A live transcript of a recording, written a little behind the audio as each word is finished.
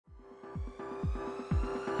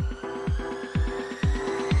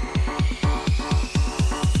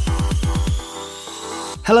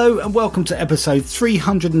Hello and welcome to episode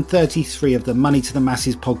 333 of the Money to the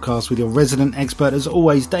Masses podcast with your resident expert, as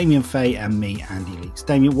always, Damien Fay and me, Andy Leakes.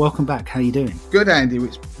 Damien, welcome back. How are you doing? Good, Andy.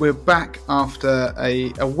 We're back after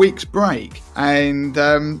a week's break. And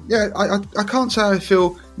I can't say I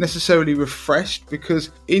feel necessarily refreshed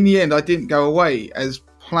because in the end I didn't go away as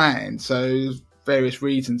planned. So various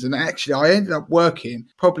reasons, and actually I ended up working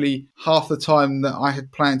probably half the time that I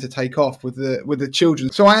had planned to take off with the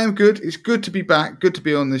children. So I am good. It's good to be back, good to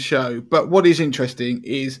be on the show. But what is interesting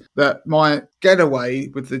is that my getaway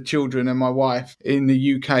with the children and my wife in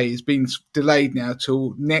the UK has been delayed now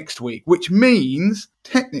till next week, which means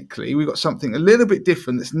technically we've got something a little bit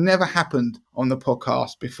different that's never happened on the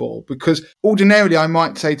podcast before, because ordinarily I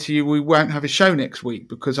might say to you we won't have a show next week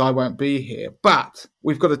because I won't be here, but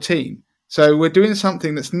we've got a team. So we're doing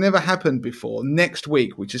something that's never happened before next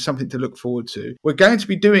week, which is something to look forward to. We're going to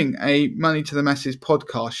be doing a Money to the Masses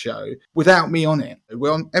podcast show without me on it.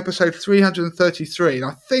 We're on episode 333, and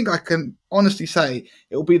I think I can honestly say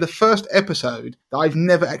it will be the first episode that I've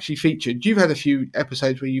never actually featured. You've had a few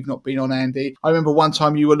episodes where you've not been on, Andy. I remember one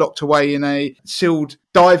time you were locked away in a sealed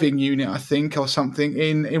diving unit, I think, or something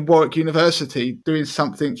in Warwick University, doing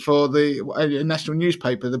something for the national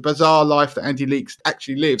newspaper, The Bizarre Life That Andy Leakes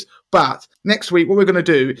Actually Lives. But next week, what we're going to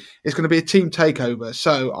do is going to be a team takeover.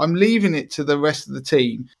 So I'm leaving it to the rest of the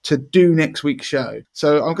team to do next week's show.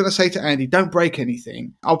 So I'm going to say to Andy, don't break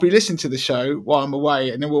anything. I'll be listening to the show while I'm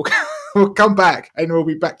away, and then we'll come back and we'll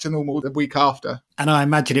be back to normal the week after. And I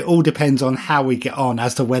imagine it all depends on how we get on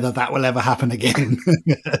as to whether that will ever happen again.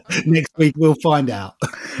 Next week, we'll find out.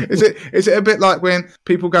 Is it a bit like when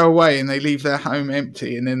people go away and they leave their home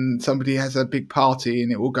empty, and then somebody has a big party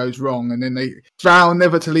and it all goes wrong, and then they vow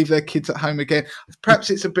never to leave their kids at home again?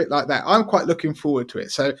 Perhaps it's a bit like that. I'm quite looking forward to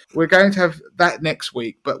it. So we're going to have that next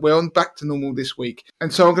week, but we're on back to normal this week.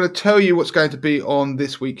 And so I'm going to tell you what's going to be on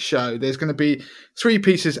this week's show. There's going to be 3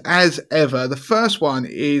 pieces as ever. The first one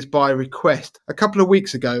is by request. A couple of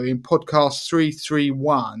weeks ago in podcast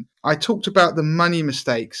 331, I talked about the money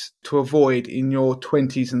mistakes to avoid in your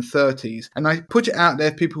 20s and 30s. And I put it out there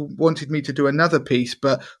if people wanted me to do another piece,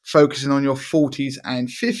 but focusing on your 40s and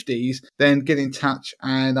 50s, then get in touch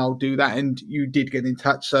and I'll do that. And you did get in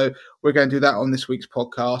touch. So we're going to do that on this week's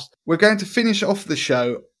podcast. We're going to finish off the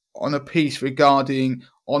show on a piece regarding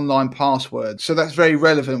online passwords. So that's very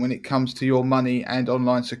relevant when it comes to your money and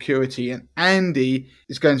online security. And Andy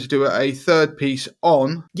is going to do a third piece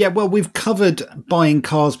on... Yeah, well, we've covered buying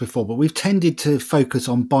cars before, but we've tended to focus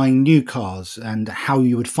on buying new cars and how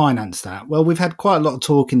you would finance that. Well, we've had quite a lot of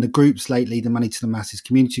talk in the groups lately, the Money to the Masses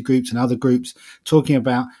community groups and other groups, talking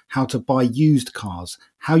about how to buy used cars,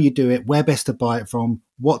 how you do it, where best to buy it from,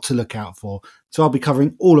 what to look out for. So I'll be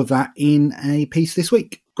covering all of that in a piece this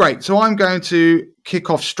week. Great. So I'm going to kick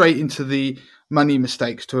off straight into the money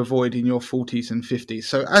mistakes to avoid in your 40s and 50s.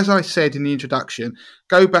 So as I said in the introduction,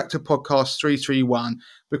 go back to podcast 331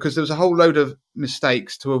 because there was a whole load of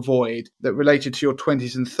mistakes to avoid that related to your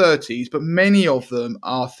 20s and 30s, but many of them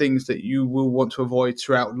are things that you will want to avoid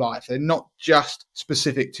throughout life. They're not just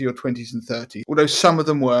specific to your 20s and 30s, although some of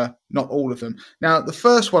them were, not all of them. Now, the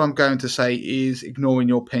first one I'm going to say is ignoring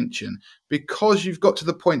your pension, because you've got to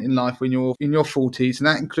the point in life when you're in your 40s, and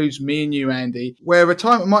that includes me and you, Andy, where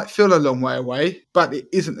retirement might feel a long way away, but it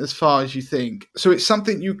isn't as far as you think. So it's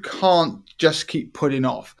something you can't just keep putting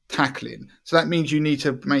off, tackling. So that means you need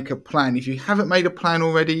to make a plan. If you haven't made a plan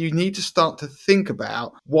already, you need to start to think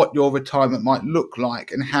about what your retirement might look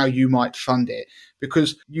like and how you might fund it,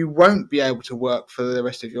 because you won't be able to work for the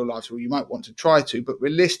rest of your life, or you might want to try to, but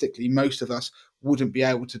realistically, most of us wouldn't be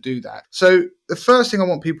able to do that. So the first thing I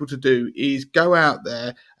want people to do is go out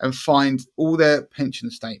there and find all their pension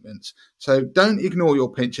statements. So don't ignore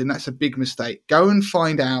your pension. That's a big mistake. Go and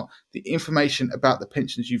find out the information about the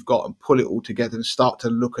pensions you've got and pull it all together and start to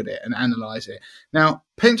look at it and analyze it. Now,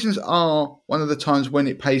 pensions are one of the times when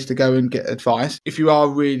it pays to go and get advice if you are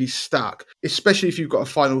really stuck, especially if you've got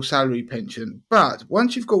a final salary pension. But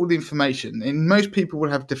once you've got all the information, and most people will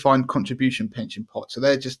have defined contribution pension pots. So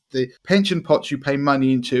they're just the pension pots you pay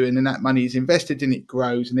money into, and then that money is invested and it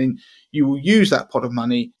grows, and then you will use that pot of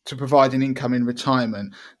money to provide an income in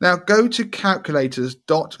retirement. Now go to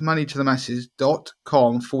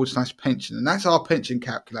calculators.moneytothemmasses.com/pension, and that's our pension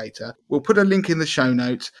calculator. We'll put a link in the show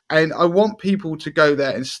notes, and I want people to go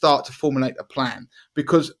there and start to formulate a plan,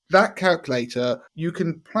 because that calculator, you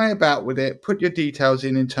can play about with it, put your details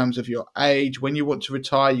in terms of your age, when you want to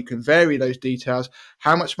retire. You can vary those details,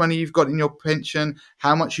 how much money you've got in your pension,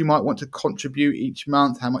 how much you might want to contribute each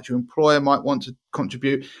month, how much your employer might want to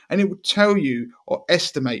contribute, and it will tell you or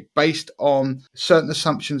estimate based on certain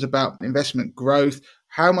assumptions about investment growth,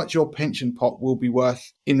 how much your pension pot will be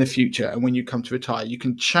worth in the future and when you come to retire. You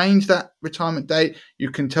can change that retirement date.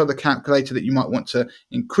 You can tell the calculator that you might want to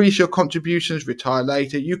increase your contributions, retire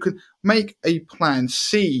later. You can make a plan,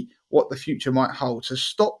 see what the future might hold. So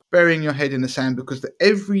stop burying your head in the sand, because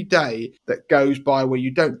every day that goes by where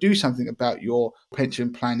you don't do something about your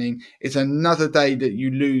pension planning is another day that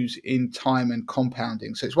you lose in time and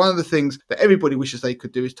compounding. So it's one of the things that everybody wishes they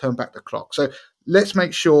could do, is turn back the clock. So let's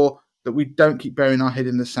make sure that we don't keep burying our head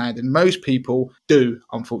in the sand. And most people do,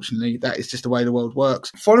 unfortunately. That is just the way the world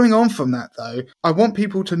works. Following on from that, though, I want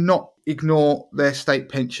people to not ignore their state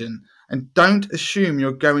pension. And don't assume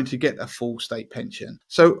you're going to get a full state pension.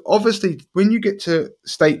 So obviously, when you get to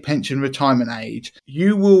state pension retirement age,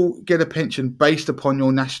 you will get a pension based upon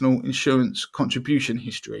your national insurance contribution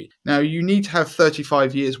history. Now, you need to have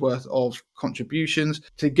 35 years worth of contributions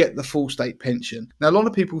to get the full state pension. Now, a lot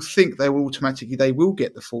of people think they will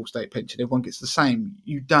get the full state pension. Everyone gets the same.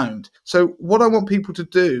 You don't. So what I want people to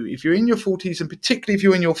do, if you're in your 40s, and particularly if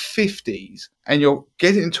you're in your 50s and you're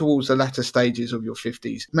getting towards the latter stages of your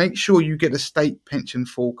 50s, make sure you get a state pension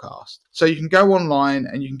forecast. So you can go online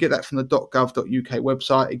and you can get that from the .gov.uk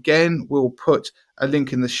website. Again, we'll put a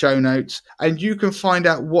link in the show notes, and you can find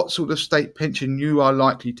out what sort of state pension you are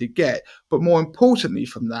likely to get. But more importantly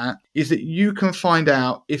from that is that you can find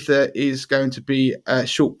out if there is going to be a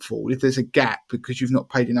shortfall, if there's a gap because you've not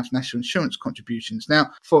paid enough national insurance contributions.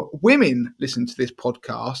 Now, for women listening to this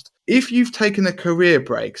podcast, if you've taken a career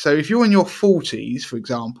break, so if you're in your 40s, for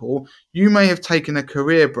example, you may have taken a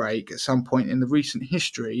career break at some point in the recent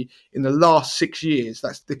history in the last 6 years.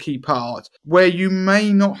 That's the key part, where you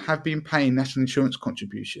may not have been paying national insurance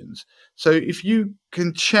contributions. So if you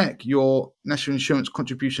can check your national insurance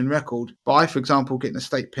contribution record by, for example, getting a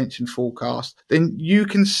state pension forecast, then you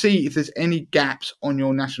can see if there's any gaps on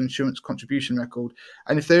your national insurance contribution record.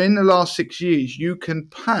 And if they're in the last 6 years, you can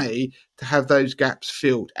pay to have those gaps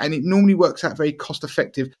filled. And it normally works out very cost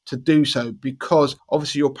effective to do so, because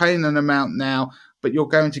obviously you're paying an amount now, but you're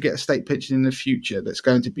going to get a state pension in the future that's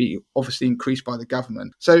going to be obviously increased by the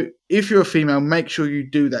government. So if you're a female, make sure you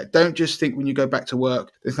do that. Don't just think when you go back to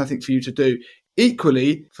work, there's nothing for you to do.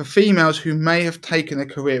 Equally, for females who may have taken a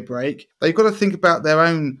career break, they've got to think about their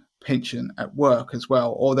own pension at work as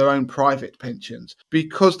well, or their own private pensions,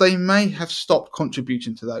 because they may have stopped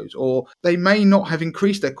contributing to those, or they may not have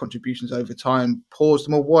increased their contributions over time, paused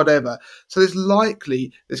them, or whatever. So there's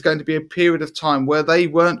going to be a period of time where they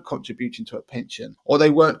weren't contributing to a pension, or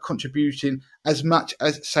they weren't contributing as much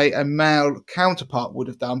as, say, a male counterpart would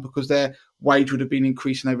have done, because their wage would have been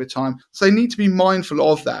increasing over time. So they need to be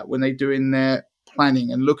mindful of that when they're doing their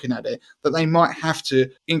planning and looking at it, that they might have to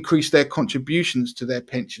increase their contributions to their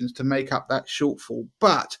pensions to make up that shortfall.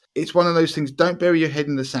 But it's one of those things, don't bury your head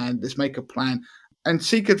in the sand. Let's make a plan and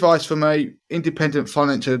seek advice from an independent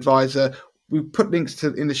financial advisor. We put links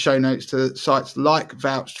in the show notes to sites like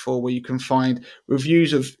Vouched For, where you can find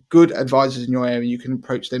reviews of good advisors in your area. You can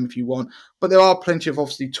approach them if you want. But there are plenty of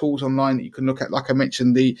obviously tools online that you can look at. Like I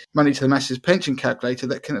mentioned, the Money to the Masses pension calculator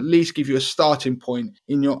that can at least give you a starting point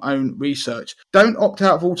in your own research. Don't opt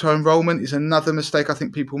out of auto enrollment is another mistake I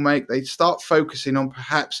think people make. They start focusing on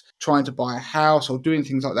perhaps trying to buy a house or doing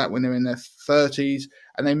things like that when they're in their 30s,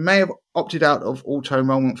 and they may have opted out of auto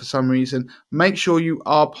enrollment for some reason. Make sure you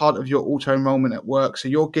are part of your auto enrollment at work, so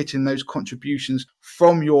you're getting those contributions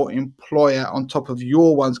from your employer on top of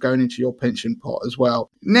your ones going into your pension pot as well.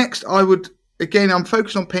 Next, I'm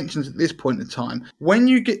focused on pensions at this point in time. When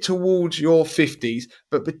you get towards your 50s,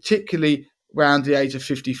 but particularly around the age of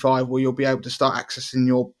 55, where you'll be able to start accessing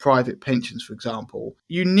your private pensions, for example,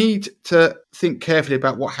 you need to think carefully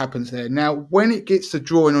about what happens there. Now, when it gets to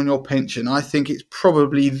drawing on your pension, I think it's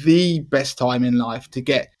probably the best time in life to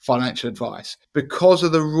get financial advice, because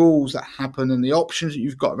of the rules that happen and the options that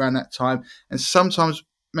you've got around that time. And sometimes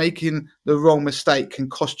making the wrong mistake can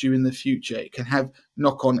cost you in the future. It can have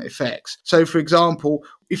knock-on effects. So, for example,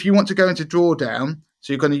 if you want to go into drawdown,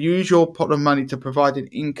 so you're going to use your pot of money to provide an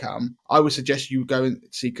income, I would suggest you go and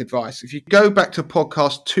seek advice. If you go back to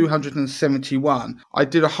podcast 271, I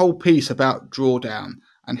did a whole piece about drawdown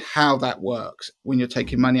and how that works when you're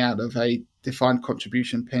taking money out of a defined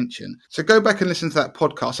contribution pension. So go back and listen to that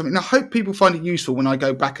podcast. I hope people find it useful when I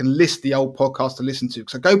go back and list the old podcasts to listen to,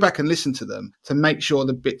 because I go back and listen to them to make sure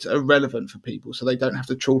the bits are relevant for people so they don't have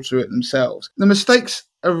to trawl through it themselves. The mistakes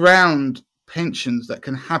around pensions that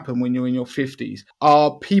can happen when you're in your 50s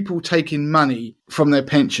are people taking money from their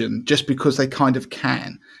pension just because they kind of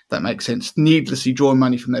can. That makes sense. Needlessly drawing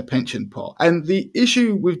money from their pension pot. And the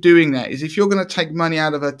issue with doing that is if you're going to take money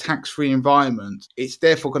out of a tax-free environment, it's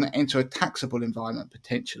therefore going to enter a taxable environment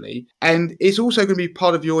potentially. And it's also going to be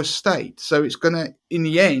part of your estate. So it's going to, in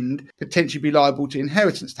the end, potentially be liable to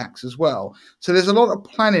inheritance tax as well. So there's a lot of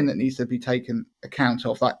planning that needs to be taken account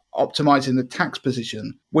of, like optimizing the tax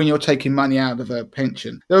position when you're taking money out of a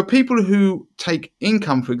pension. There are people who take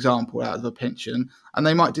income, for example, out of a pension, and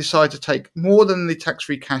they might decide to take more than the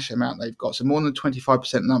tax-free cash amount they've got. So more than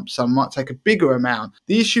 25% lump sum, might take a bigger amount.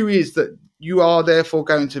 The issue is that you are therefore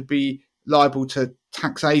going to be liable to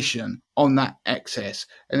taxation on that excess.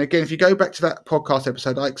 And again, if you go back to that podcast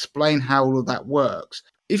episode, I explain how all of that works.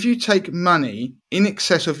 If you take money in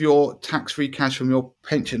excess of your tax-free cash from your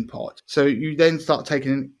pension pot, so you then start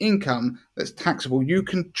taking an income that's taxable, you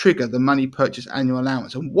can trigger the money purchase annual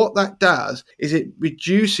allowance. And what that does is it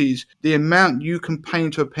reduces the amount you can pay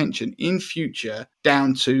into a pension in future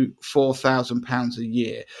down to £4,000 a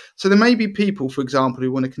year. So there may be people, for example,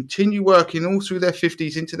 who want to continue working all through their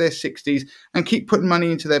 50s into their 60s and keep putting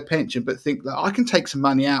money into their pension, but think that I can take some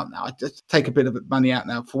money out now. I just take a bit of money out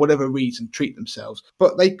now for whatever reason, treat themselves.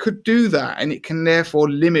 But they could do that, and it can therefore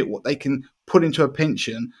limit what they can put into a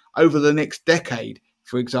pension over the next decade,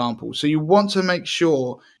 for example. So you want to make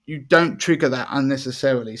sure you don't trigger that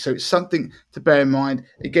unnecessarily. So it's something to bear in mind.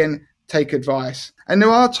 Again, take advice. And there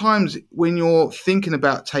are times when you're thinking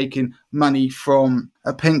about taking money from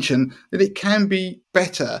a pension that it can be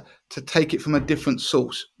better to take it from a different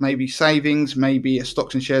source, maybe savings, maybe a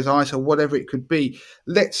stocks and shares ISA, whatever it could be.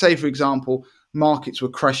 Let's say, for example, markets were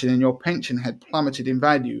crashing and your pension had plummeted in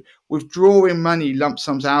value. Withdrawing money, lump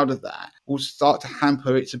sums out of that will start to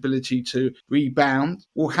hamper its ability to rebound,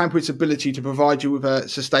 will hamper its ability to provide you with a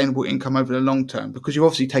sustainable income over the long term, because you've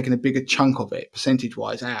obviously taken a bigger chunk of it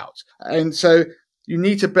percentage-wise out. And so you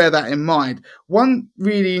need to bear that in mind. One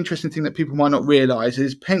really interesting thing that people might not realise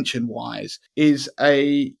is PensionWise is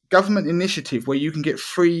a government initiative where you can get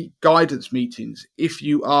free guidance meetings if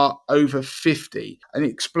you are over 50, and it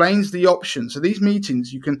explains the options. So these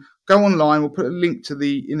meetings, you can go online. We'll put a link to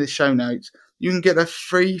in the show notes. You can get a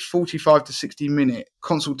free 45 to 60 minute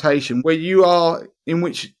consultation in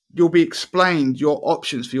which you'll be explained your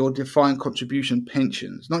options for your defined contribution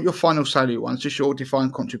pensions, not your final salary ones, just your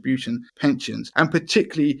defined contribution pensions, and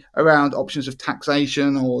particularly around options of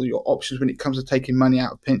taxation or your options when it comes to taking money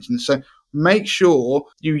out of pensions. So make sure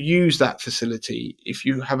you use that facility if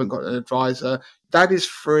you haven't got an advisor. That is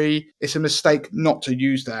free. It's a mistake not to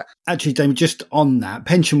use that. Actually, Damien, just on that,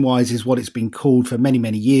 PensionWise is what it's been called for many,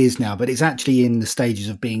 many years now, but it's actually in the stages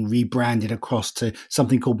of being rebranded across to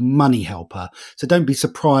something called Money Helper. So don't be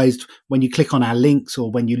surprised when you click on our links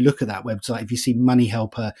or when you look at that website, if you see Money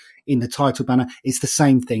Helper in the title banner. It's the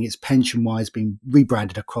same thing. It's PensionWise being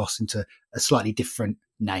rebranded across into a slightly different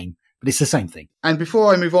name. But it's the same thing. And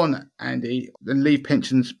before I move on, Andy, and leave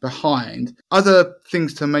pensions behind, other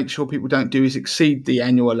things to make sure people don't do is exceed the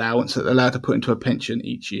annual allowance that they're allowed to put into a pension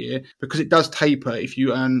each year, because it does taper if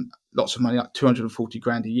you earn lots of money, like 240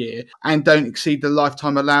 grand a year, and don't exceed the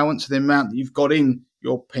lifetime allowance, the amount that you've got in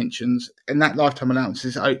your pensions. And that lifetime allowance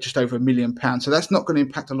is just over £1 million. So that's not going to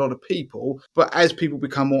impact a lot of people. But as people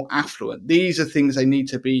become more affluent, these are things they need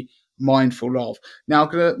to be mindful of. Now,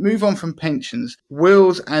 I'm going to move on from pensions,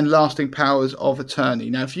 wills and lasting powers of attorney.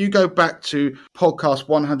 Now, if you go back to podcast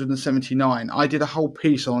 179, I did a whole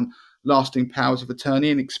piece on lasting powers of attorney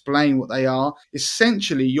and explain what they are.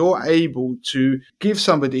 Essentially, you're able to give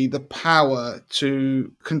somebody the power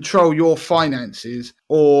to control your finances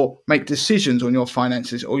or make decisions on your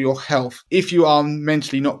finances or your health if you are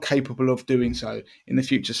mentally not capable of doing so in the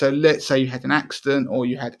future. So let's say you had an accident or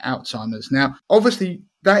you had Alzheimer's. Now, obviously,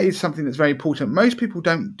 that is something that's very important. Most people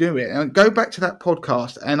don't do it. And go back to that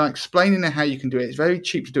podcast and I explain in there how you can do it. It's very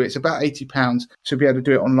cheap to do it. It's about £80 to be able to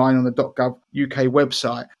do it online on the .gov UK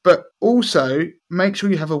website. But also make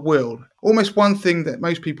sure you have a will. Almost one thing that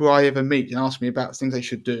most people I ever meet and ask me about things they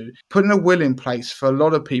should do, putting a will in place for a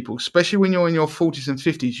lot of people, especially when you're in your 40s and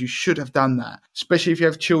 50s, you should have done that. Especially if you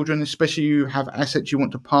have children, especially you have assets you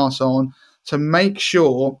want to pass on. So make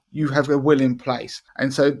sure you have a will in place.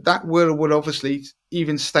 And so that will obviously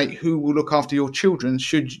even state who will look after your children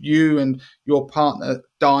should you and your partner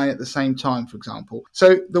die at the same time, for example.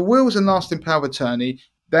 So the wills and lasting power of attorney,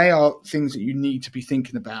 they are things that you need to be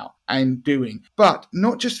thinking about and doing, but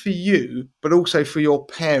not just for you, but also for your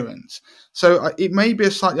parents. So it may be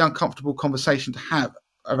a slightly uncomfortable conversation to have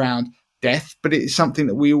around death, but it is something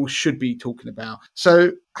that we all should be talking about.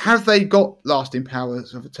 So have they got lasting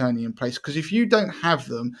powers of attorney in place? Because if you don't have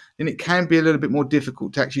them, then it can be a little bit more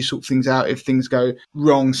difficult to actually sort things out. If things go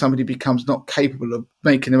wrong, somebody becomes not capable of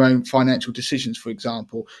making their own financial decisions, for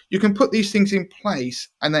example. You can put these things in place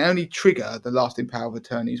and they only trigger the lasting power of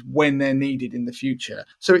attorneys when they're needed in the future.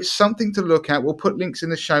 So it's something to look at. We'll put links in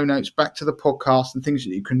the show notes back to the podcast and things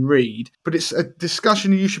that you can read. But it's a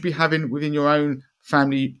discussion you should be having within your own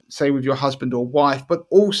family, say with your husband or wife, but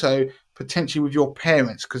also potentially with your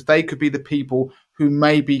parents, because they could be the people who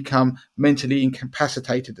may become mentally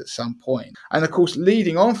incapacitated at some point. And of course,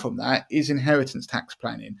 leading on from that is inheritance tax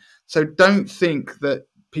planning. So don't think that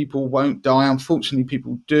people won't die. Unfortunately,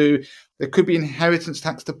 people do. There could be inheritance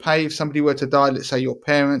tax to pay if somebody were to die, let's say your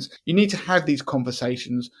parents. You need to have these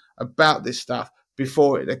conversations about this stuff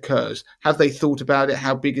before it occurs. Have they thought about it?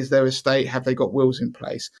 How big is their estate? Have they got wills in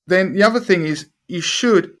place? Then the other thing is, you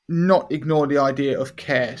should not ignore the idea of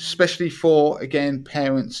care, especially for, again,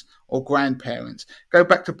 parents or grandparents. Go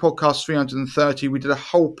back to podcast 330. We did a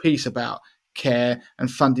whole piece about care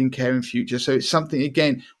and funding care in future. So it's something,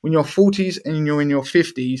 again, when you're 40s and you're in your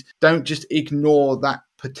 50s, don't just ignore that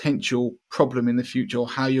potential problem in the future or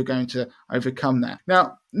how you're going to overcome that.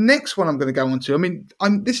 Now, next one I'm going to go on to,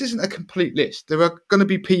 this isn't a complete list. There are going to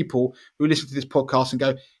be people who listen to this podcast and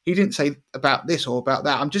go, he didn't say about this or about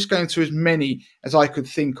that. I'm just going through as many as I could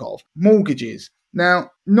think of. Mortgages.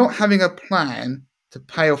 Now, not having a plan to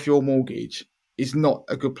pay off your mortgage is not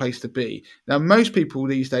a good place to be. Now, most people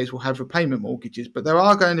these days will have repayment mortgages, but there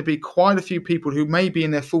are going to be quite a few people who may be in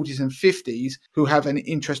their 40s and 50s who have an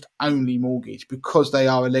interest-only mortgage because they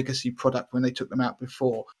are a legacy product when they took them out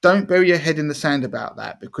before. Don't bury your head in the sand about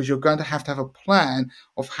that, because you're going to have a plan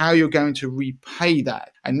of how you're going to repay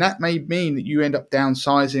that. And that may mean that you end up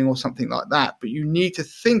downsizing or something like that, but you need to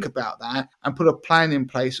think about that and put a plan in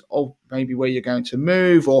place of maybe where you're going to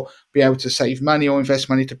move or be able to save money or invest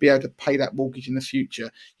money to be able to pay that mortgage in the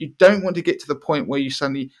future. You don't want to get to the point where you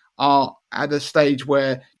suddenly are at a stage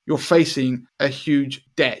where you're facing a huge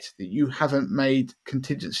debt that you haven't made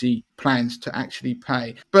contingency plans to actually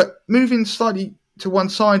pay. But moving slightly to one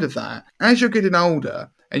side of that, as you're getting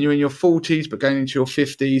older and you're in your 40s but going into your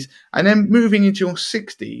 50s and then moving into your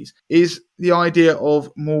 60s, is the idea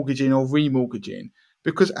of mortgaging or remortgaging.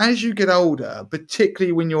 Because as you get older,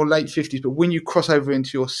 particularly when you're late 50s, but when you cross over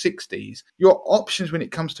into your 60s, your options when it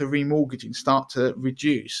comes to remortgaging start to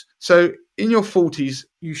reduce. So in your 40s,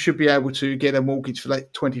 you should be able to get a mortgage for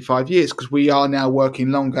like 25 years because we are now working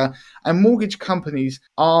longer, and mortgage companies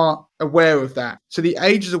are aware of that. So the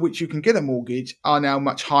ages at which you can get a mortgage are now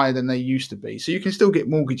much higher than they used to be. So you can still get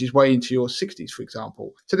mortgages way into your 60s, for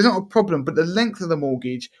example. So there's not a problem, but the length of the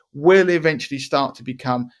mortgage will eventually start to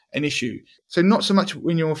become an issue. So not so much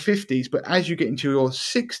when you're 50s, but as you get into your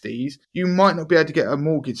 60s, you might not be able to get a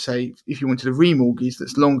mortgage, say, if you wanted a remortgage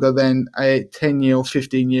that's longer than a 10-year or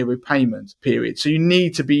 15-year repayment period. So you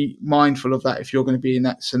need to be mindful of that if you're going to be in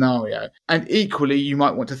that scenario. And equally, you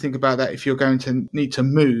might want to think about that if you're going to need to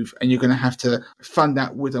move and you're going to have to fund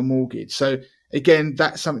that with a mortgage. So again,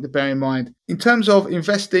 that's something to bear in mind. In terms of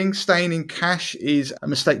investing, staying in cash is a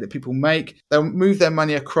mistake that people make. They'll move their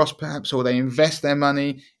money across perhaps, or they invest their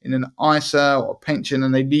money in an ISA or a pension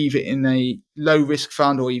and they leave it in a low risk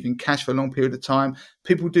fund or even cash for a long period of time.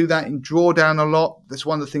 People do that in drawdown a lot. That's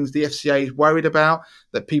one of the things the FCA is worried about,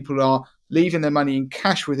 that people are leaving their money in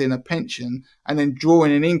cash within a pension and then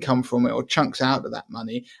drawing an income from it or chunks out of that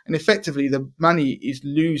money. And effectively, the money is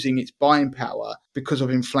losing its buying power because of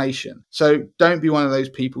inflation. So don't be one of those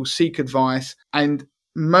people. Seek advice. And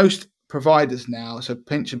most providers now, so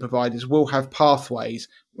pension providers, will have pathways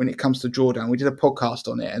when it comes to drawdown. We did a podcast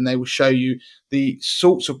on it and they will show you the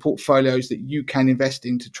sorts of portfolios that you can invest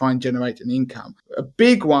in to try and generate an income. A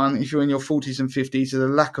big one, if you're in your 40s and 50s, is a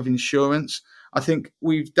lack of insurance. I think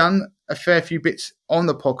we've done a fair few bits on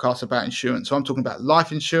the podcast about insurance. So I'm talking about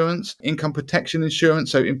life insurance, income protection insurance,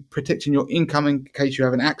 so in protecting your income in case you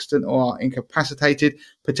have an accident or are incapacitated,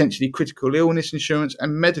 potentially critical illness insurance,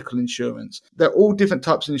 and medical insurance. They're all different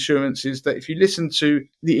types of insurances that if you listen to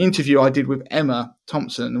the interview I did with Emma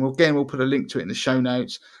Thompson, and we'll put a link to it in the show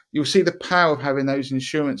notes, you'll see the power of having those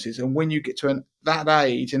insurances. And when you get to that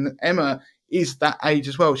age, and Emma is that age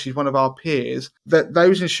as well, she's one of our peers, that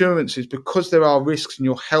those insurances, because there are risks and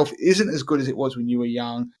your health isn't as good as it was when you were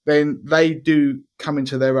young, then they do come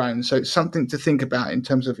into their own. So it's something to think about in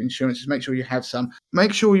terms of insurances. Make sure you have some.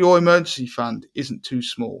 Make sure your emergency fund isn't too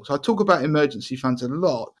small. So I talk about emergency funds a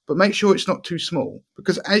lot, but make sure it's not too small,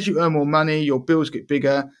 because as you earn more money, your bills get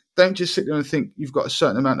bigger, Don't just sit there and think you've got a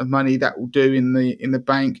certain amount of money that will do in the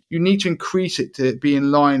bank. You need to increase it to be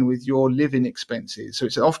in line with your living expenses. So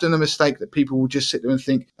it's often a mistake that people will just sit there and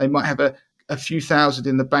think they might have a few thousand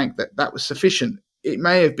in the bank, that was sufficient. It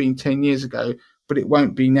may have been 10 years ago, but it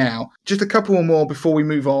won't be now. Just a couple more before we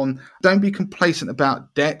move on. Don't be complacent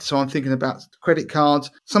about debt. So I'm thinking about credit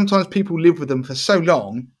cards. Sometimes people live with them for so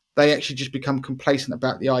long, they actually just become complacent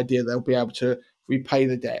about the idea they'll be able to repay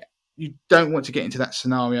the debt. You don't want to get into that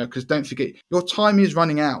scenario, because don't forget, your time is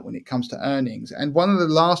running out when it comes to earnings. And one of the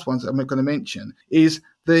last ones I'm going to mention is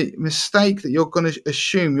the mistake that you're going to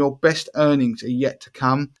assume your best earnings are yet to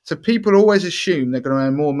come. So people always assume they're going to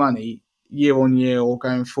earn more money year on year or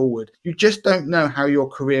going forward. You just don't know how your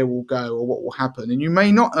career will go or what will happen. And you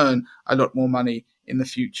may not earn a lot more money in the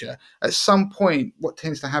future. At some point, what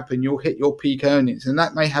tends to happen, you'll hit your peak earnings, and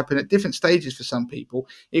that may happen at different stages for some people.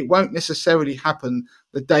 It won't necessarily happen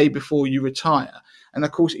the day before you retire. And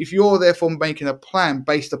of course, if you're therefore making a plan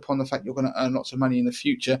based upon the fact you're going to earn lots of money in the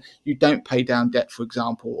future, you don't pay down debt, for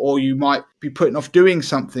example, or you might be putting off doing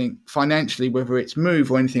something financially, whether it's move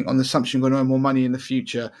or anything, on the assumption you're going to earn more money in the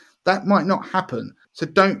future. That might not happen. So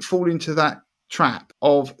don't fall into that trap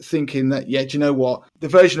of thinking that, yeah, do you know what? The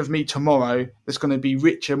version of me tomorrow that's going to be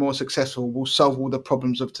richer, more successful, will solve all the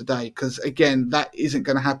problems of today. Because again, that isn't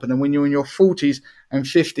going to happen. And when you're in your 40s and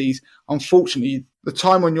 50s, unfortunately, the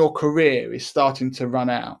time on your career is starting to run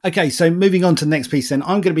out. Okay, so moving on to the next piece then,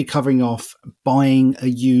 I'm going to be covering off buying a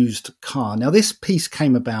used car. Now, this piece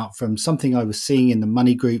came about from something I was seeing in the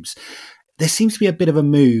money groups. There seems to be a bit of a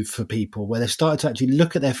move for people where they've started to actually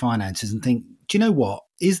look at their finances and think, do you know what?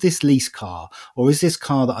 Is this lease car, or is this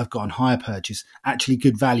car that I've got on hire purchase actually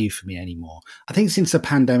good value for me anymore? I think since the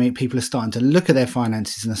pandemic, people are starting to look at their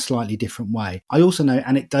finances in a slightly different way. I also know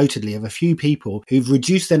anecdotally of a few people who've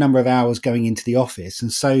reduced their number of hours going into the office,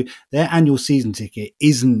 and so their annual season ticket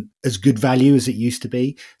isn't as good value as it used to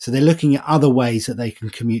be. So they're looking at other ways that they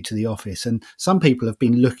can commute to the office. And some people have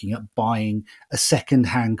been looking at buying a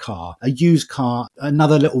second-hand car, a used car,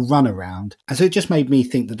 another little run around. And so it just made me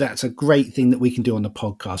think that that's a great thing that we can do on the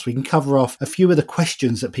podcast. We can cover off a few of the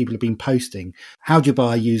questions that people have been posting. How do you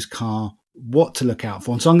buy a used car? What to look out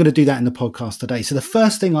for? And so I'm going to do that in the podcast today. So the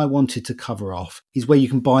first thing I wanted to cover off is where you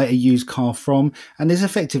can buy a used car from. And there's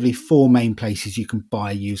effectively four main places you can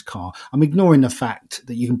buy a used car. I'm ignoring the fact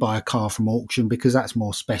that you can buy a car from auction because that's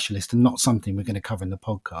more specialist and not something we're going to cover in the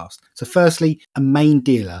podcast. So firstly, a main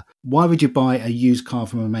dealer. Why would you buy a used car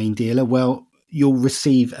from a main dealer? Well, you'll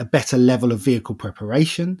receive a better level of vehicle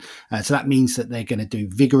preparation. So that means that they're going to do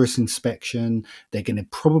vigorous inspection. They're going to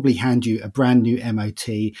probably hand you a brand new MOT,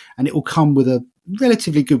 and it will come with a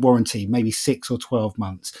relatively good warranty, maybe 6 or 12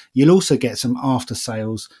 months. You'll also get some after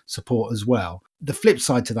sales support as well. The flip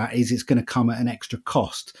side to that is it's going to come at an extra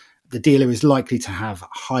cost. The dealer is likely to have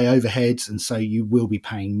high overheads, and so you will be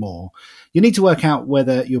paying more. You need to work out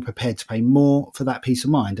whether you're prepared to pay more for that peace of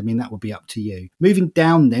mind. I mean, that would be up to you. Moving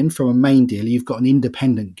down then from a main dealer, you've got an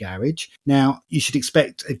independent garage. Now, you should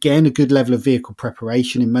expect, again, a good level of vehicle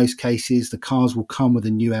preparation. In most cases, the cars will come with a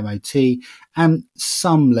new MOT and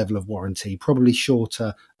some level of warranty, probably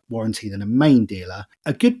shorter warranty than a main dealer.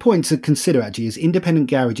 A good point to consider actually is independent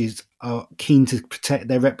garages are keen to protect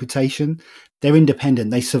their reputation. They're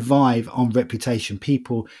independent. They survive on reputation,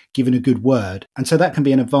 people giving a good word. And so that can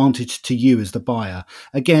be an advantage to you as the buyer.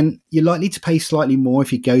 Again, you're likely to pay slightly more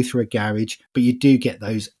if you go through a garage, but you do get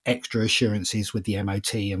those extra assurances with the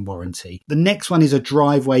MOT and warranty. The next one is a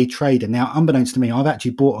driveway trader. Now, unbeknownst to me, I've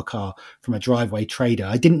actually bought a car from a driveway trader.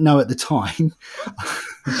 I didn't know at the time.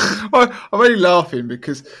 I'm only laughing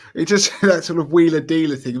because it just that sort of wheeler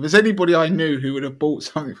dealer thing. If there's anybody I knew who would have bought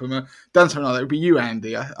something from done something like that, it would be you,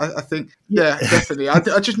 Andy. I think, yeah, definitely.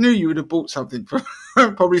 I just knew you would have bought something from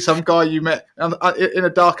probably some guy you met in a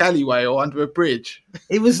dark alleyway or under a bridge.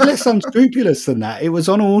 It was less unscrupulous than that. It was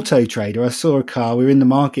on Auto Trader. I saw a car. We were in the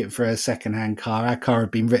market for a second-hand car. Our car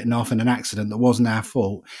had been written off in an accident that wasn't our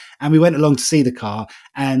fault. And we went along to see the car.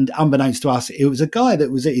 And unbeknownst to us, it was a guy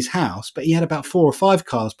that was at his house, but he had about 4 or 5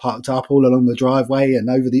 cars parked up all along the driveway and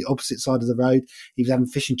over the opposite side of the road. He was having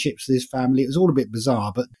fish and chips with his family. It was all a bit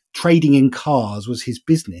bizarre, but trading in cars was his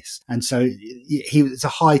business. And so he was a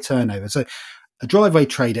high turnover. So a driveway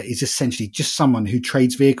trader is essentially just someone who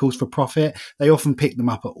trades vehicles for profit. They often pick them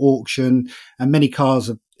up at auction, and many cars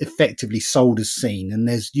are effectively sold as seen. And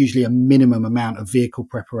there's usually a minimum amount of vehicle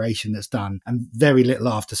preparation that's done and very little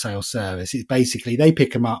after sales service. It's basically they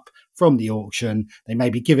pick them up from the auction. They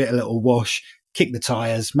maybe give it a little wash, kick the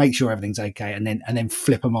tires, make sure everything's okay, and then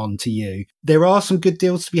flip them on to you. There are some good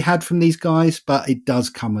deals to be had from these guys, but it does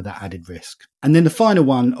come with that added risk. And then the final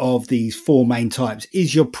one of these four main types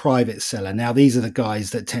is your private seller. Now, these are the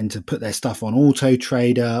guys that tend to put their stuff on Auto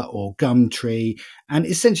Trader or Gumtree, and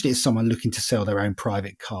essentially it's someone looking to sell their own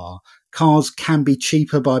private car. Cars can be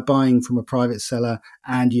cheaper by buying from a private seller,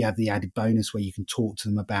 and you have the added bonus where you can talk to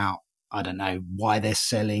them about, I don't know, why they're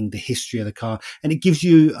selling, the history of the car. And it gives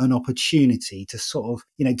you an opportunity to sort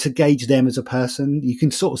of, to gauge them as a person. You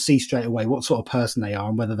can sort of see straight away what sort of person they are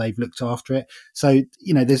and whether they've looked after it. So,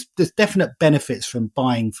 there's definite benefits from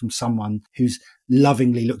buying from someone who's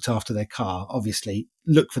lovingly looked after their car. Obviously,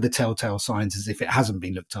 look for the telltale signs as if it hasn't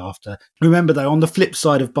been looked after. Remember, though, on the flip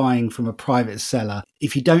side of buying from a private seller,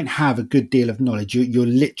 if you don't have a good deal of knowledge, you're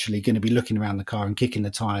literally going to be looking around the car and kicking the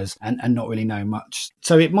tires and not really know much.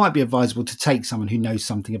 So it might be advisable to take someone who knows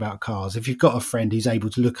something about cars. If you've got a friend who's able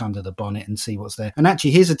to look under the bonnet and see what's there. And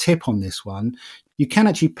actually, here's a tip on this one. You can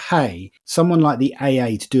actually pay someone like the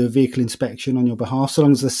AA to do a vehicle inspection on your behalf, so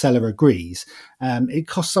long as the seller agrees. It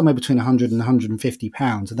costs somewhere between £100 and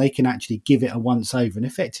 £150, and they can actually give it a once over and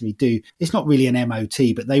effectively do, it's not really an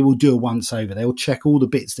MOT, but they will do a once over. They will check all the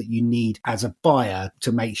bits that you need as a buyer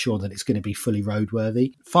to make sure that it's going to be fully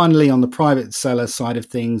roadworthy. Finally, on the private seller side of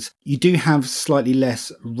things, you do have slightly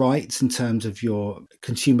less rights in terms of your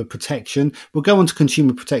consumer protection. We'll go on to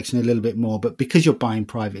consumer protection a little bit more, but because you're buying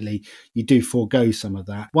privately, you do forego some of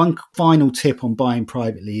that. One final tip on buying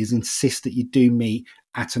privately is insist that you do meet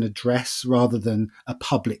at an address rather than a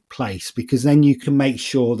public place, because then you can make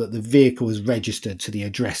sure that the vehicle is registered to the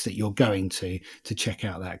address that you're going to check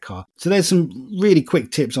out that car. So there's some really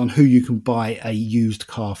quick tips on who you can buy a used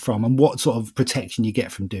car from and what sort of protection you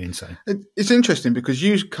get from doing so. It's interesting because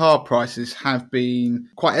used car prices have been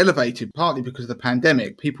quite elevated, partly because of the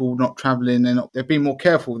pandemic. People not travelling, they're being more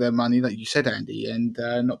careful with their money, like you said, Andy, and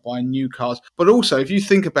not buying new cars. But also, if you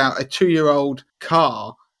think about a 2-year-old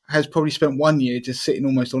car, has probably spent 1 year just sitting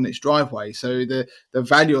almost on its driveway. So the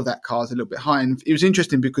value of that car is a little bit high. And it was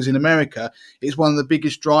interesting because in America, it's one of the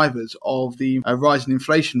biggest drivers of the rising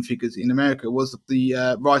inflation figures in America was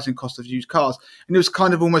the rising cost of used cars. And it was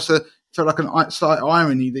kind of almost felt like a slight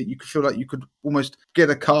irony that you could feel like you could almost get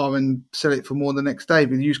a car and sell it for more the next day,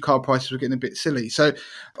 but the used car prices were getting a bit silly. So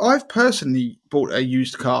I've personally bought a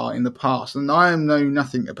used car in the past, and I know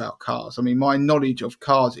nothing about cars. I mean, my knowledge of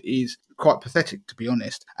cars is quite pathetic, to be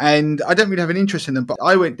honest, and I don't really have an interest in them. But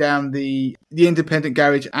I went down the independent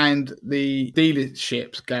garage and the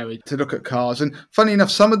dealerships garage to look at cars, and funny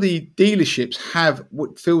enough, some of the dealerships have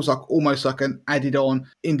what feels like almost like an added on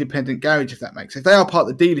independent garage, if that makes sense. They are part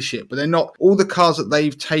of the dealership, but they're not. All the cars that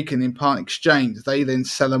they've taken in part exchange, they then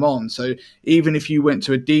sell them on. So even if you went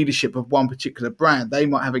to a dealership of one particular brand, they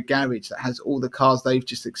might have a garage that has all the cars they've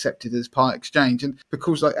just accepted as part exchange. And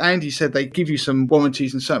because, like Andy said, they give you some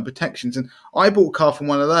warranties and certain protections. And I bought a car from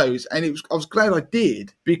one of those, and I was glad I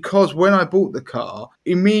did, because when I bought the car,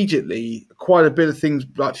 immediately quite a bit of things,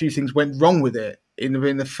 like a few things went wrong with it. In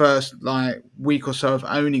the first week or so of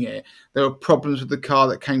owning it, there were problems with the car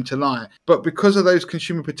that came to light. But because of those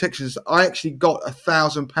consumer protections, I actually got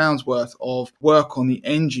 £1,000 worth of work on the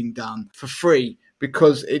engine done for free,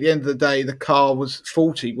 because at the end of the day, the car was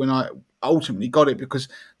faulty when I ultimately got it, because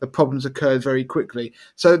the problems occurred very quickly.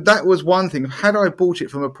 So that was one thing. Had I bought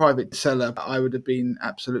it from a private seller, I would have been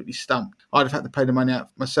absolutely stumped. I'd have had to pay the money out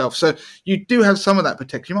myself. So you do have some of that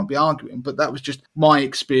protection. You might be arguing, but that was just my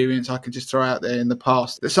experience. I could just throw out there in the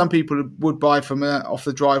past that some people would buy from a off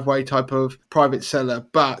the driveway type of private seller,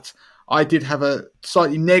 but I did have a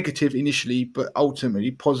slightly negative initially, but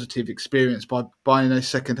ultimately positive experience by buying a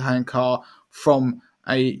second-hand car from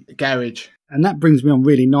a garage. And that brings me on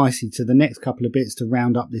really nicely to the next couple of bits to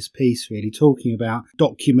round up this piece, really, talking about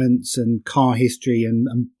documents and car history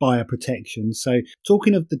and buyer protection. So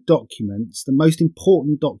talking of the documents, the most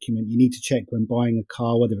important document you need to check when buying a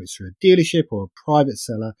car, whether it's through a dealership or a private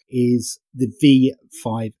seller, is the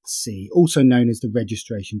V5C, also known as the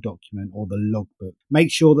registration document or the logbook.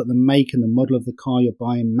 Make sure that the make and the model of the car you're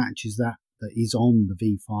buying matches that is on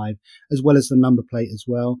the V5, as well as the number plate as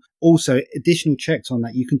well. Also, additional checks on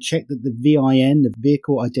that, you can check that the VIN, the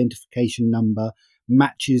vehicle identification number,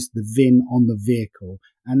 matches the VIN on the vehicle.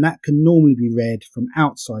 and that can normally be read from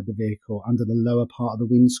outside the vehicle under the lower part of the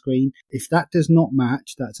windscreen. If that does not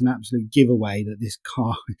match, that's an absolute giveaway that this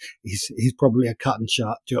car is probably a cut and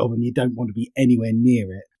shut job and you don't want to be anywhere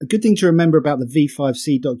near it. A good thing to remember about the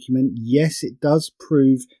V5C document, yes, it does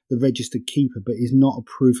prove the registered keeper, but is not a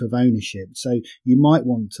proof of ownership. So you might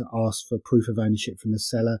want to ask for proof of ownership from the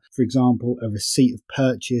seller, for example, a receipt of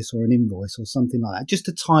purchase or an invoice or something like that, just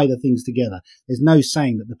to tie the things together. There's no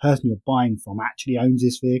saying that the person you're buying from actually owns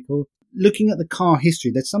this vehicle. Looking at the car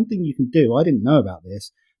history, there's something you can do. I didn't know about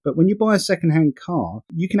this, but when you buy a second-hand car,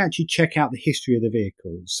 you can actually check out the history of the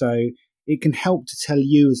vehicle. So it can help to tell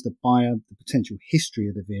you as the buyer the potential history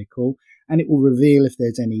of the vehicle, and it will reveal if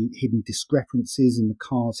there's any hidden discrepancies in the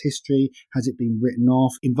car's history. Has it been written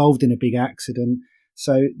off, involved in a big accident?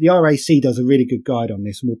 So the RAC does a really good guide on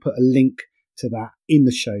this, and we'll put a link to that in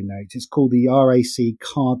the show notes. It's called the RAC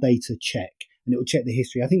Car Data Check, and it will check the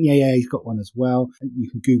history. I think the AA's got one as well. You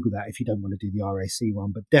can Google that if you don't want to do the RAC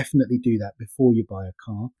one, but definitely do that before you buy a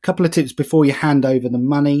car. A couple of tips before you hand over the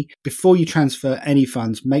money. Before you transfer any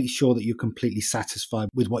funds, make sure that you're completely satisfied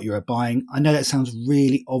with what you're buying. I know that sounds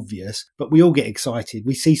really obvious, but we all get excited.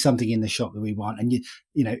 We see something in the shop that we want, and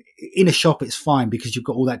you know, in a shop, it's fine because you've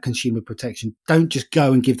got all that consumer protection. Don't just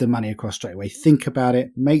go and give the money across straight away. Think about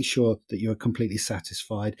it. Make sure that you are completely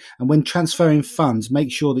satisfied. And when transferring funds,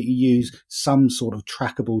 make sure that you use some sort of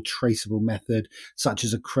trackable, traceable method, such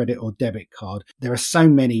as a credit or debit card. There are so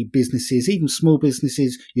many businesses, even small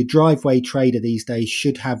businesses. Your driveway trader these days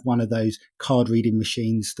should have one of those card reading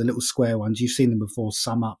machines, the little square ones. You've seen them before,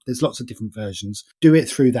 sum up. There's lots of different versions. Do it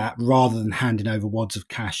through that rather than handing over wads of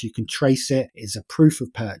cash. You can trace it. It's a proof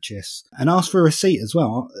of purchase, and ask for a receipt as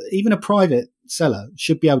well. Even a private seller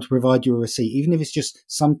should be able to provide you a receipt, even if it's just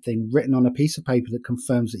something written on a piece of paper that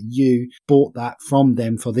confirms that you bought that from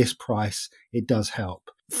them for this price. It does help.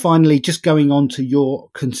 Finally, just going on to your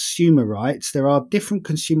consumer rights, there are different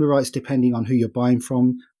consumer rights depending on who you're buying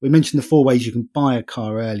from. We mentioned the 4 ways you can buy a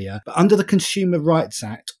car earlier, but under the Consumer Rights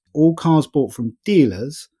Act, all cars bought from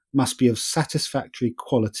dealers must be of satisfactory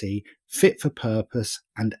quality, fit for purpose,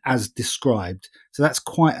 and as described. So that's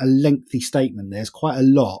quite a lengthy statement. There's quite a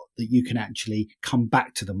lot that you can actually come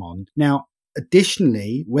back to them on. Now,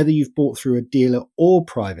 additionally, whether you've bought through a dealer or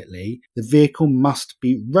privately, the vehicle must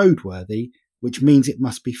be roadworthy, which means it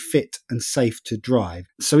must be fit and safe to drive.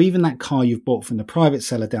 So even that car you've bought from the private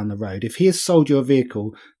seller down the road, if he has sold you a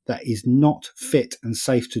vehicle that is not fit and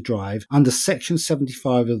safe to drive, under Section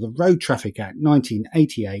 75 of the Road Traffic Act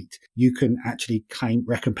 1988, you can actually claim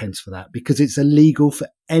recompense for that because it's illegal for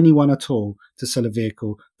anyone at all to sell a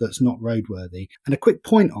vehicle that's not roadworthy. And a quick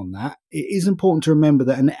point on that, it is important to remember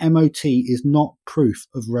that an MOT is not proof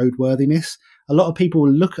of roadworthiness. A lot of people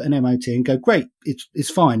will look at an MOT and go, great, it's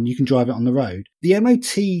fine, you can drive it on the road. The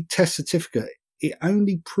MOT test certificate, it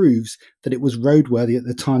only proves that it was roadworthy at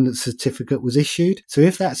the time that the certificate was issued. So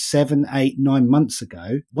if that's 7, 8, 9 months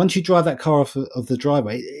ago, once you drive that car off of the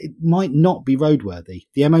driveway, it might not be roadworthy.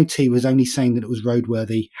 The MOT was only saying that it was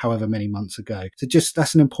roadworthy however many months ago. So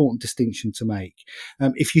that's an important distinction to make.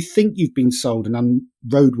 If you think you've been sold an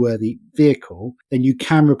unroadworthy vehicle, then you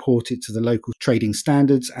can report it to the local trading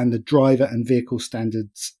standards and the Driver and Vehicle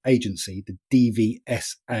Standards Agency, the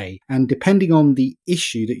DVSA. And depending on the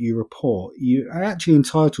issue that you report, you are actually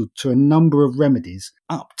entitled to a number of remedies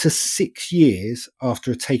up to 6 years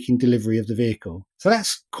after taking delivery of the vehicle. So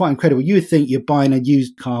that's quite incredible. You would think you're buying a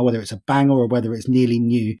used car, whether it's a banger or whether it's nearly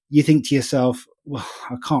new. You think to yourself, well,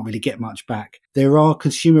 I can't really get much back. There are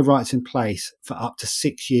consumer rights in place for up to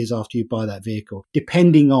 6 years after you buy that vehicle,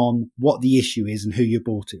 depending on what the issue is and who you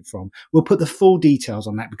bought it from. We'll put the full details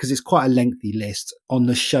on that because it's quite a lengthy list on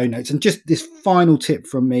the show notes. And just this final tip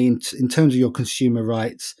from me in terms of your consumer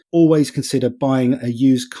rights, always consider buying a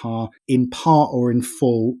used car in part or in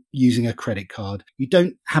full using a credit card. You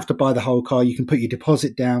don't have to buy the whole car. You can put your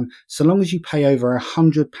deposit down. So long as you pay over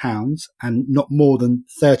 £100 and not more than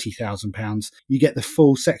 £30,000, you get the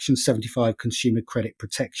full Section 75 consumer credit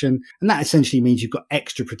protection. And that essentially means you've got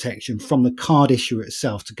extra protection from the card issuer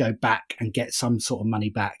itself to go back and get some sort of money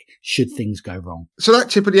back should things go wrong. So that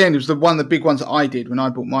tip at the end was one of the big ones that I did when I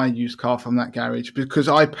bought my used car from that garage, because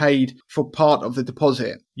I paid for part of the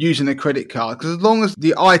deposit using a credit card. Because as long as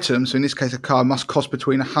the item, so in this case a car, must cost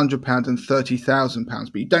between £100 and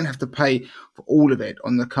 £30,000, but you don't have to pay for all of it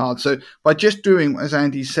on the card. So by just doing, as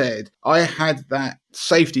Andy said, I had that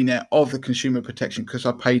safety net of the consumer protection because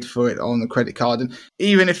I paid for it on the credit card. And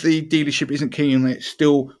even if the dealership isn't keen on it,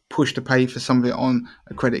 still push to pay for some of it on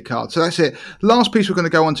a credit card. So that's it. Last piece we're going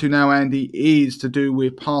to go on to now, Andy, is to do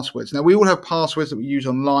with passwords. Now, we all have passwords that we use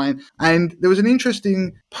online, and there was an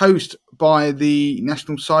interesting post by the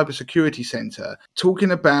National Cybersecurity Centre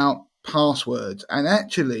talking about passwords. And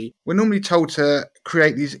actually, we're normally told to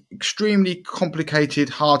create these extremely complicated,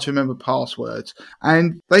 hard to remember passwords.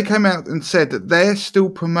 And they came out and said that they're still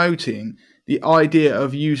promoting the idea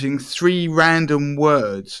of using 3 random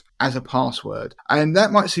words as a password. And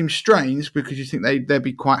that might seem strange because you think they'd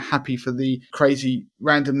be quite happy for the crazy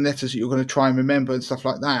random letters that you're going to try and remember and stuff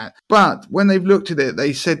like that. But when they've looked at it,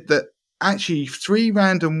 they said that actually 3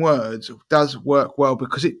 random words does work well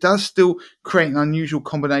because it does still create an unusual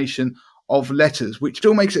combination of letters, which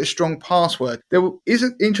still makes it a strong password. There is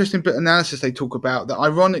an interesting bit of analysis they talk about that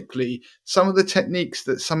ironically, some of the techniques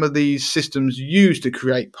that some of these systems use to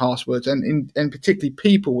create passwords, and particularly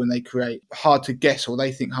people when they create hard to guess or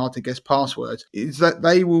they think hard to guess passwords, is that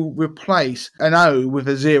they will replace an O with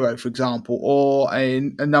a 0, for example, or a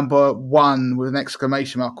number 1 with an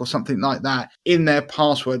exclamation mark or something like that in their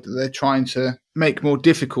password that they're trying to make more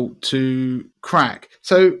difficult to crack.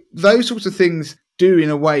 So those sorts of things do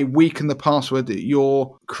in a way weaken the password that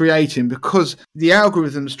you're creating, because the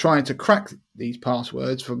algorithms trying to crack these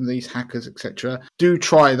passwords from these hackers, etc., do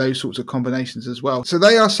try those sorts of combinations as well. So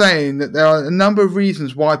they are saying that there are a number of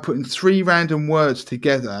reasons why putting 3 random words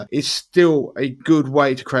together is still a good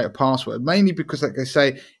way to create a password, mainly because, like I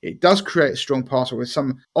say, it does create a strong password with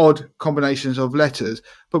some odd combinations of letters,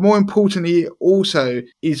 but more importantly, it also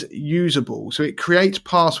is usable. So it creates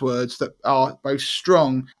passwords that are both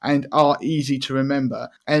strong and are easy to remember.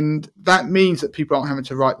 And that means that people aren't having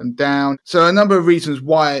to write them down. So a number of reasons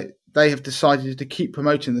why they have decided to keep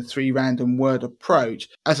promoting the 3 random word approach,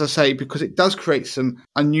 as I say, because it does create some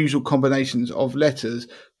unusual combinations of letters,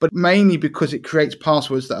 but mainly because it creates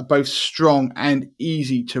passwords that are both strong and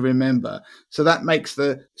easy to remember. So that makes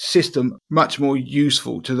the system much more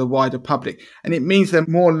useful to the wider public. And it means they're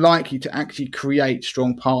more likely to actually create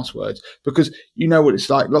strong passwords, because you know what it's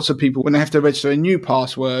like. Lots of people, when they have to register a new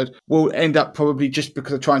password, will end up probably, just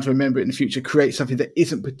because they're trying to remember it in the future, create something that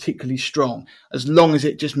isn't particularly strong, as long as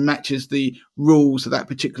it just matches the rules that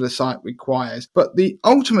particular site requires. But the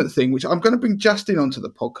ultimate thing, which I'm going to bring Justin onto the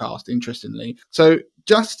podcast, interestingly. So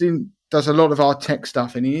Justin does a lot of our tech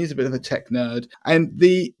stuff and he is a bit of a tech nerd. And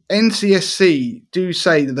the NCSC do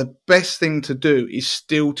say that the best thing to do is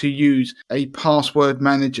still to use a password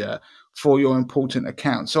manager for your important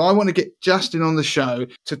account. So I want to get Justin on the show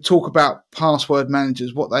to talk about password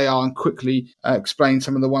managers, what they are, and quickly explain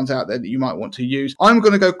some of the ones out there that you might want to use. I'm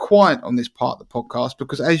going to go quiet on this part of the podcast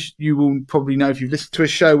because, as you will probably know if you've listened to a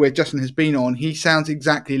show where Justin has been on, he sounds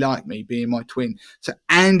exactly like me, being my twin. So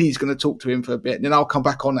Andy's going to talk to him for a bit, and then I'll come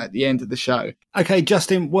back on at the end of the show. Okay,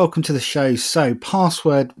 Justin, welcome to the show. So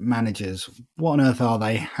password managers, what on earth are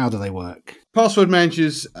they? How do they work? Password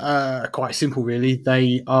managers are quite simple, really.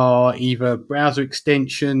 They are either browser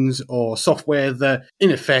extensions or software that,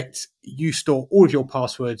 in effect, you store all of your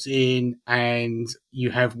passwords in, and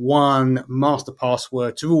you have one master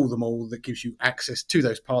password to rule them all that gives you access to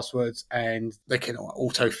those passwords, and they can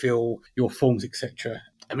autofill your forms, etc.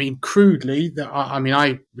 I mean, crudely,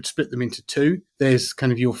 I would split them into 2. There's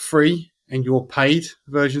kind of your free and your paid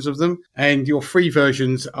versions of them. And your free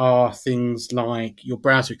versions are things like your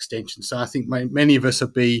browser extensions. So I think many of us will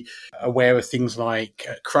be aware of things like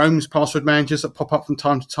Chrome's password managers that pop up from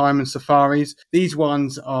time to time and Safari's. These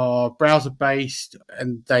ones are browser-based,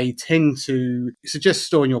 and they tend to suggest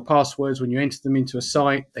storing your passwords when you enter them into a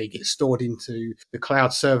site. They get stored into the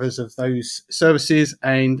cloud servers of those services,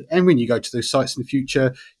 and when you go to those sites in the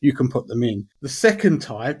future, you can put them in. The second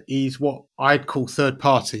type is what I'd call third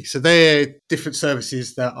party. So they're different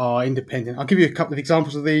services that are independent. I'll give you a couple of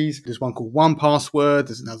examples of these. There's one called 1Password.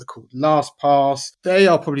 There's another called LastPass. They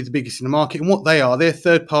are probably the biggest in the market. And what they are, they're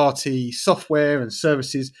third party software and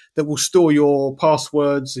services that will store your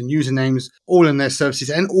passwords and usernames all in their services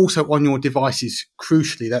and also on your devices.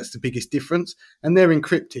 Crucially, that's the biggest difference. And they're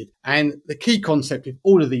encrypted. And the key concept of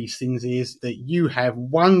all of these things is that you have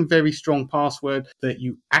one very strong password that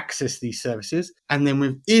you access these services. And then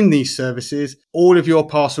within these services, all of your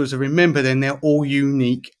passwords are remembered, and they're all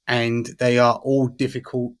unique and they are all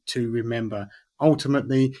difficult to remember.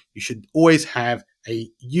 Ultimately, you should always have a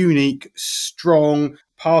unique, strong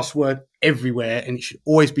password everywhere, and it should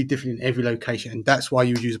always be different in every location. And that's why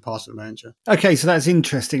you would use a password manager. Okay, so that's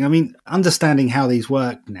interesting. I mean, understanding how these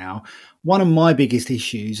work now, One of my biggest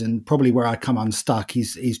issues, and probably where I come unstuck,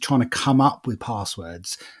 is trying to come up with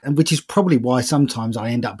passwords, and which is probably why sometimes I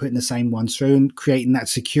end up putting the same ones through and creating that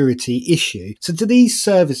security issue. So do these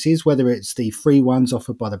services, whether it's the free ones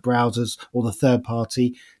offered by the browsers or the third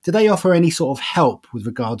party, do they offer any sort of help with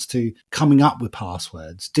regards to coming up with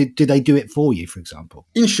passwords? Do they do it for you, for example?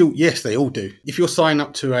 In short, yes, they all do. If you're signing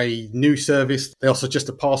up to a new service, they also just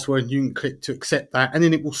a password, and you can click to accept that, and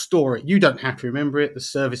then it will store it. You don't have to remember it. The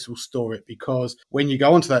service will store it, because when you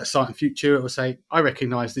go onto that site in future, it will say, I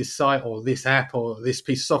recognize this site or this app or this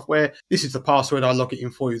piece of software. This is the password. I'll log it in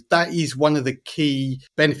for you. That is one of the key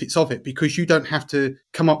benefits of it, because you don't have to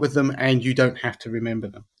come up with them and you don't have to remember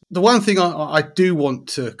them. The one thing I do want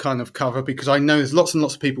to kind of cover, because I know there's lots and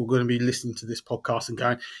lots of people going to be listening to this podcast and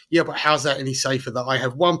going, yeah, but how's that any safer that I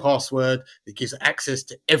have one password that gives access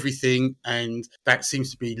to everything, and that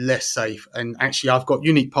seems to be less safe? And actually, I've got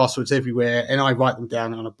unique passwords everywhere and I write them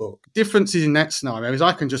down on a book. Difference in that scenario is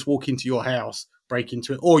I can just walk into your house, break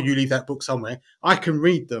into it, or you leave that book somewhere. I can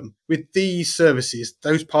read them. With these services,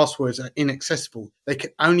 those passwords are inaccessible. They can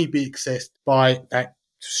only be accessed by that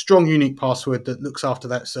strong unique password that looks after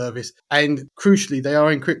that service, and crucially they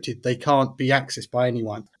are encrypted. They can't be accessed by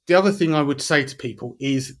anyone. The other thing I would say to people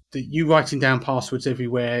is that you writing down passwords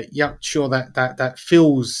everywhere, yeah, sure, that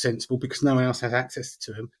feels sensible because no one else has access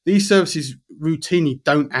to them. These services routinely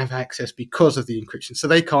don't have access because of the encryption, so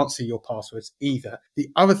they can't see your passwords either. The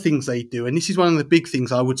other things they do, and this is one of the big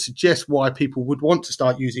things I would suggest why people would want to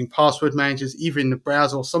start using password managers, either in the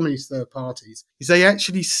browser or some of these third parties, is they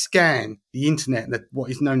actually scan the internet,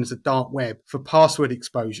 what is known as the dark web, for password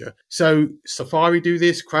exposure. So Safari do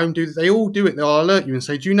this, Chrome do this, they all do it. They'll alert you and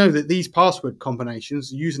say, do you know that these password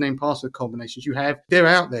combinations, username password combinations you have, they're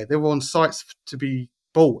out there. They're on sites to be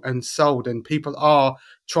bought and sold, and people are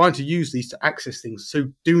trying to use these to access things. So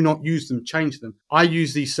do not use them, change them. I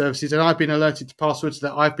use these services and I've been alerted to passwords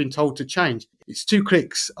that I've been told to change. It's 2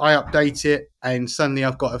 clicks, I update it, and suddenly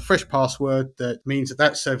I've got a fresh password that means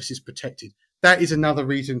that service is protected. That is another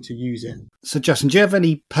reason to use it. So, Justin, do you have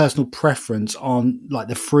any personal preference on like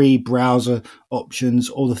the free browser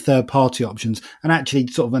options or the third-party options? And actually,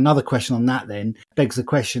 sort of another question on that then begs the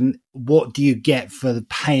question, what do you get for the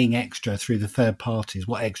paying extra through the third parties?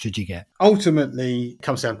 What extra do you get? Ultimately, it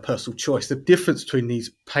comes down to personal choice. The difference between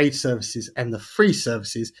these paid services and the free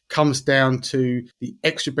services comes down to the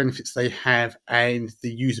extra benefits they have and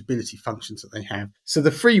the usability functions that they have. So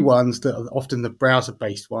the free ones, that are often the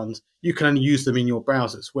browser-based ones, you can only use them in your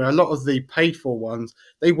browsers, where a lot of the paid-for ones,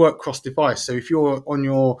 they work cross-device. So if you're on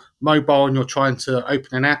your mobile and you're trying to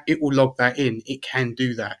open an app, it will log that in. It can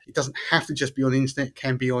do that. It doesn't have to just be on the internet. It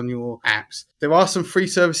can be on your apps. There are some free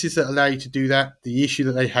services that allow you to do that. The issue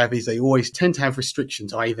that they have is they always tend to have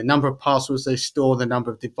restrictions, i.e. the number of passwords they store, the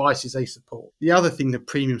number of devices they support. The other thing, the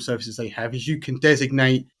premium services they have, is you can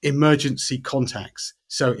designate emergency contacts.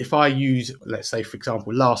 So if I use, let's say, for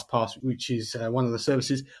example, LastPass, which is one of the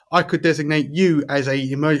services, I could designate you as an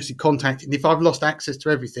emergency contact. And if I've lost access to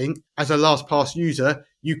everything, as a LastPass user,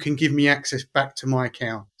 you can give me access back to my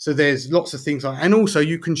account. So there's lots of things and also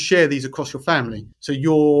you can share these across your family. So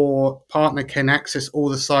your partner can access all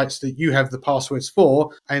the sites that you have the passwords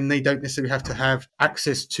for, and they don't necessarily have to have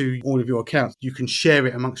access to all of your accounts. You can share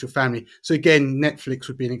it amongst your family. So again, Netflix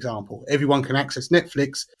would be an example. Everyone can access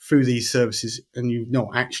Netflix through these services, and you've not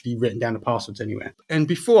actually written down the passwords anywhere. And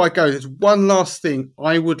before I go, there's one last thing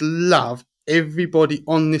I would love everybody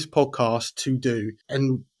on this podcast to do.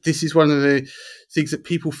 And this is one of the things that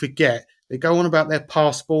people forget. They go on about their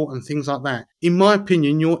passport and things like that. In my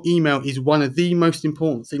opinion, your email is one of the most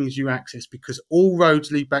important things you access, because all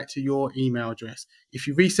roads lead back to your email address. If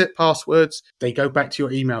you reset passwords, they go back to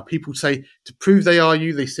your email. People say to prove they are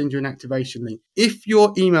you, they send you an activation link. If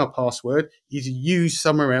your email password is used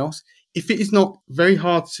somewhere else, if it is not very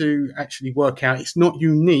hard to actually work out, it's not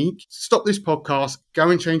unique, stop this podcast, go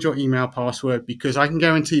and change your email password, because I can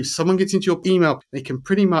guarantee if someone gets into your email, they can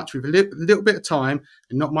pretty much, with a little bit of time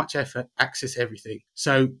and not much effort, access everything.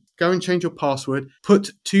 So go and change your password,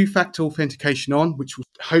 put 2-factor authentication on, which will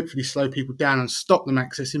hopefully slow people down and stop them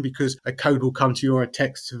accessing, because a code will come to you or a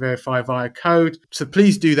text to verify via code. So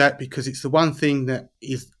please do that, because it's the one thing that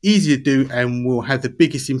is easy to do and will have the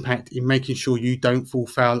biggest impact in making sure you don't fall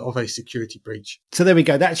foul of a security breach. So there we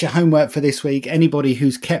go. That's your homework for this week. Anybody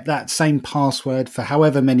who's kept that same password for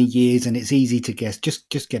however many years and it's easy to guess,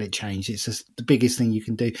 just get it changed. It's just the biggest thing you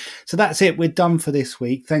can do. So that's it. We're done for this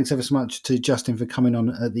week. Thanks ever so much to Justin for coming on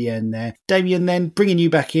at the end there. Damien, then bringing you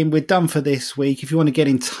back in, we're done for this week. If you want to get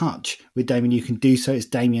in touch with Damien, you can do so. It's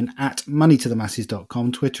Damien at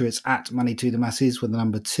moneytothemasses.com. Twitter, it's at moneytothemasses with the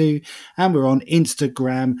number 2. And we're on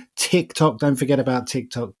Instagram, TikTok. Don't forget about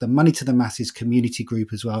TikTok, the Money to the Masses community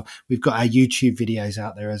group as well. We've got our YouTube videos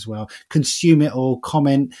out there as well. Consume it all,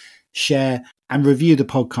 comment, share, and review the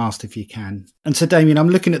podcast if you can. And so, Damien, I'm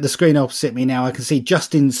looking at the screen opposite me now. I can see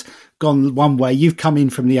Justin's gone one way. You've come in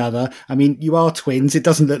from the other. I mean, you are twins. It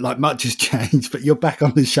doesn't look like much has changed, but you're back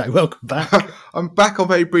on the show. Welcome back. I'm back on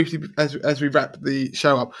very briefly as we wrap the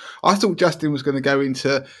show up. I thought Justin was going to go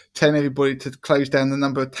into telling everybody to close down the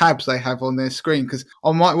number of tabs they have on their screen, because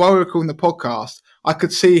while we were recording the podcast, I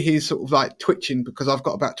could see he's sort of like twitching because I've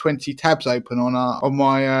got about 20 tabs open on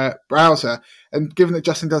my browser. And given that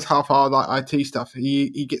Justin does half our like IT stuff,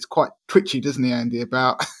 he gets quite twitchy, doesn't he, Andy,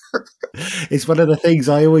 about... It's one of the things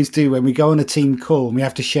I always do when we go on a team call and we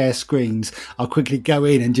have to share screens. I'll quickly go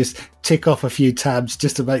in and just tick off a few tabs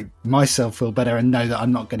just to make myself feel better and know that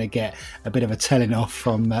I'm not going to get a bit of a telling off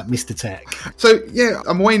from Mr. Tech. So, yeah,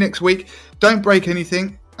 I'm away next week. Don't break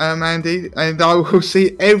anything. Andy, and I will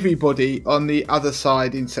see everybody on the other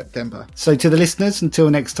side in September. So to the listeners, until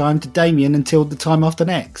next time, to Damien, until the time after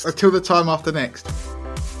next. Until the time after next.